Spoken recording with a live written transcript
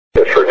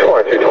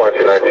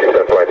2219,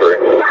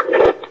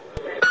 1023.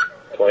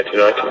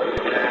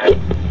 2219.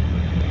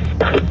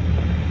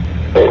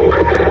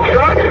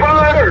 Shots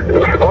fired!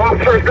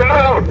 Officers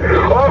down!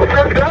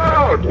 Officers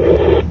down!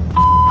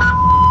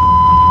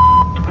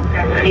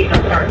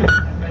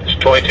 It's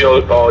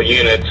 22 all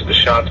units, the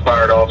shots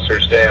fired,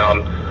 officers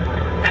down.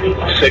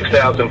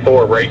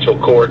 6004 Rachel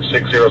Court,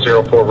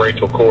 6004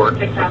 Rachel Court.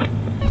 22,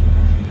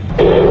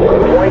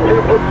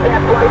 put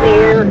staff right in the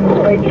air.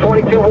 Make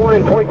 22-1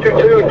 and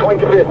 22-2 and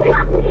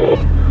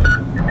 22-50.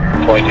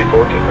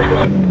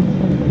 2214.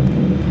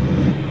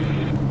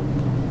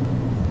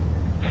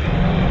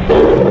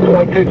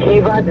 22, can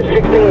you ride the 16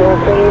 on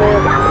scene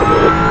there?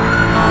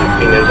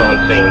 16 is on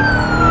scene.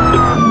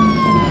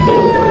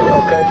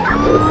 Okay.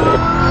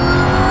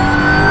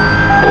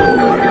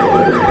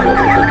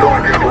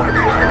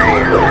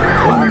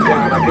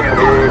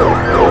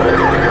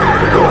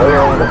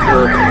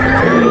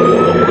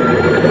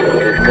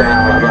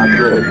 I'm not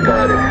sure they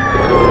started.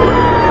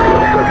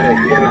 Subject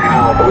in the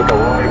house with a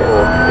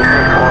rifle.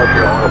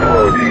 Caution on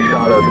approach. He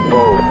shot us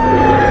both.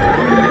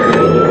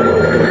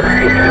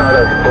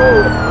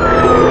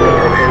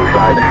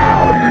 Inside the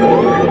house.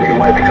 He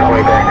might be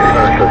coming back to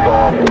finish us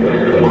off.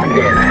 I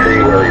can't see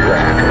where he's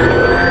at.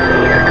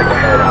 Can't get my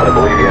head out. I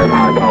believe he has a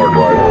high-powered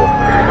rifle.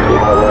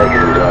 My leg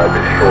is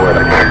destroyed.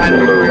 I can't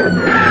move.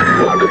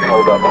 I'm just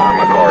held up behind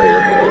my car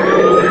here.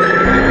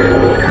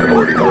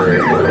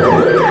 43.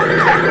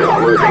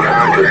 I'm losing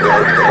consciousness.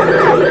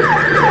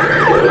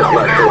 I'm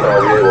not sure if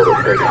I'll be able to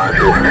stay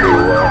conscious to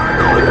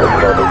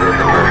start the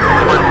mission here.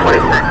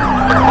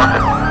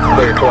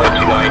 Clear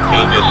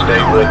 2219, just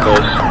stay with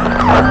us.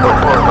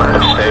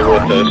 Stay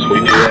with us. We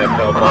do have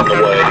help on the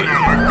way.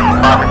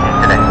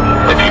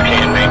 If you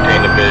can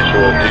maintain the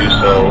visual, do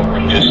so.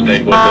 Just stay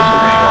with us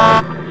and hang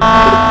on.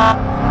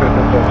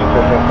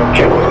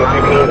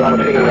 19 on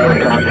scene, no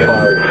shots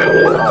fired.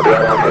 I'll be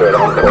right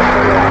on to it.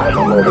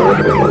 I'm over with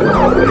me.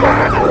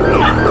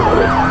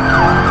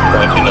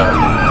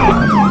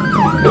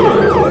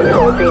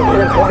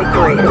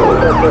 14-10-23.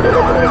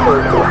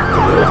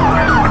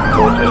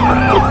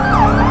 14-10-23.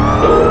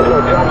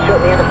 Drop shut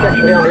in the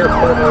intersection down here,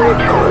 Pleasant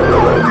Ridge.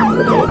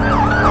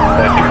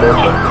 Thank you,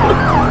 14.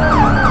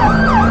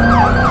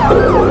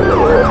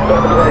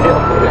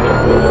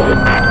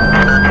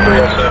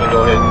 307, go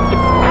ahead.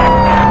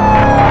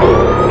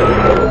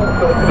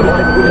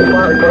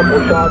 Fired a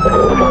couple shots. I'm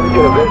trying to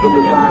get a visual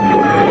this time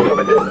from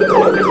a distance.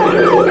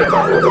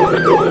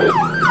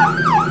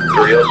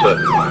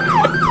 307.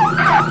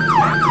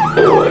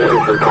 This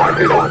is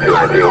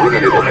 2219. We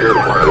need to secure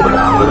the front of the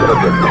town. This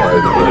subject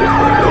has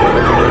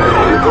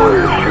the ability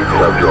to shoot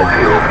subjects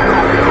here.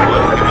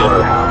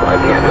 I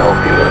can't tell if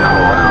he's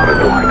around,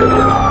 it's like this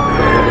or not.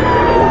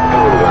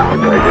 Total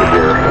appetite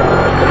here.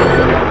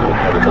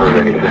 Haven't heard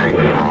anything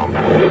from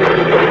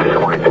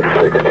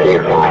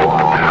 2216 for a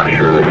while. I'm not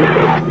sure that he's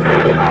still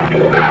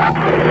conscious now.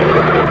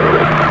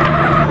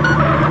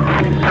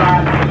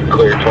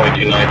 Clear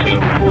 2219.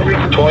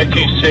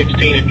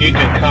 2216, if you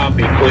can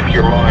copy, click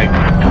your mic.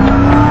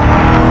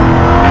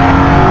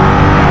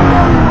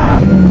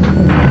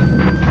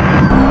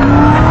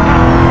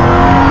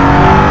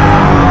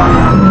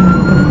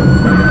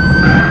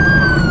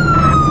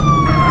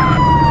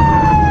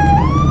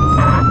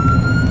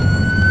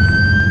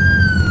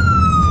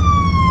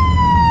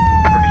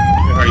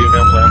 Are you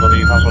available to handle the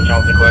Hospital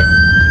Johnson, correct?